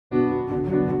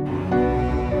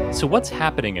So what's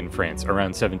happening in France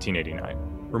around 1789?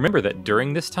 Remember that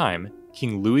during this time,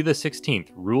 King Louis XVI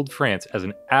ruled France as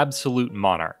an absolute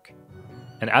monarch.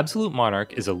 An absolute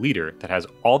monarch is a leader that has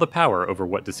all the power over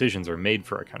what decisions are made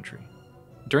for a country.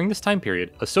 During this time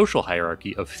period, a social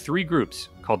hierarchy of three groups,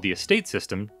 called the estate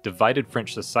system, divided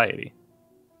French society.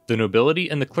 The nobility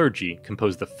and the clergy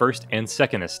composed the first and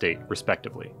second estate,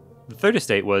 respectively. The third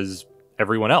estate was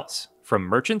everyone else, from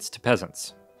merchants to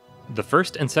peasants. The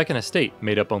first and second estate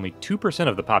made up only 2%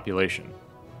 of the population.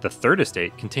 The third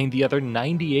estate contained the other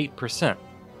 98%.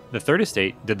 The third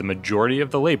estate did the majority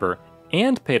of the labor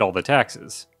and paid all the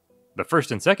taxes. The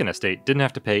first and second estate didn't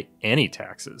have to pay any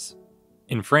taxes.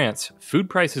 In France, food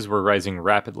prices were rising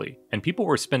rapidly, and people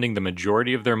were spending the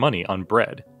majority of their money on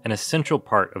bread, an essential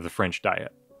part of the French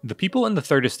diet. The people in the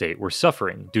third estate were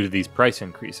suffering due to these price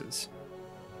increases.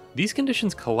 These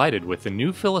conditions collided with the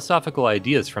new philosophical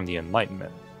ideas from the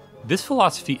Enlightenment. This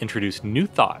philosophy introduced new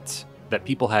thoughts that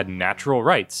people had natural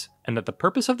rights, and that the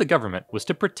purpose of the government was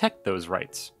to protect those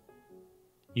rights.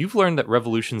 You've learned that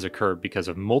revolutions occur because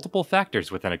of multiple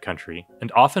factors within a country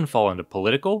and often fall into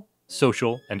political,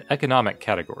 social, and economic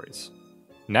categories.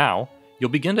 Now, you'll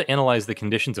begin to analyze the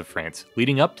conditions of France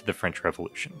leading up to the French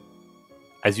Revolution.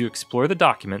 As you explore the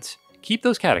documents, keep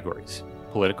those categories,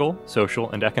 political, social,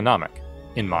 and economic,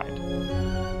 in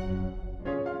mind.